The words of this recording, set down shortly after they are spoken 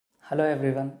Hello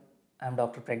everyone, I am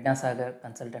Dr. Pragna Sagar,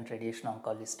 Consultant Radiation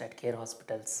Oncologist at CCARE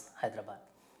Hospitals, Hyderabad.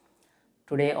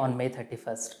 Today on May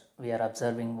 31st, we are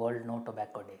observing World No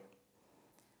Tobacco Day.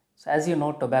 So as you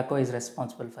know, tobacco is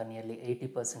responsible for nearly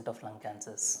 80% of lung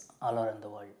cancers all around the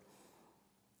world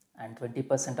and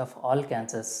 20% of all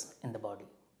cancers in the body.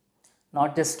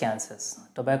 Not just cancers,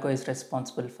 tobacco is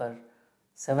responsible for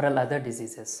several other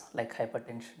diseases like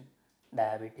hypertension,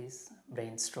 diabetes,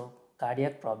 brain stroke,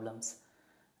 cardiac problems,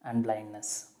 and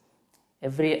blindness.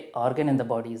 Every organ in the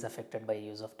body is affected by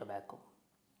use of tobacco.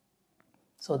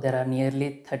 So there are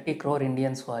nearly 30 crore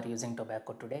Indians who are using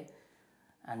tobacco today,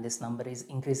 and this number is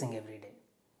increasing every day.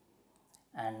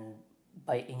 And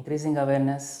by increasing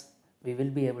awareness, we will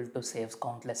be able to save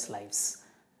countless lives.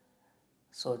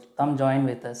 So come join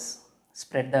with us,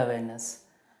 spread the awareness,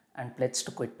 and pledge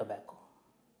to quit tobacco.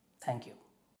 Thank you.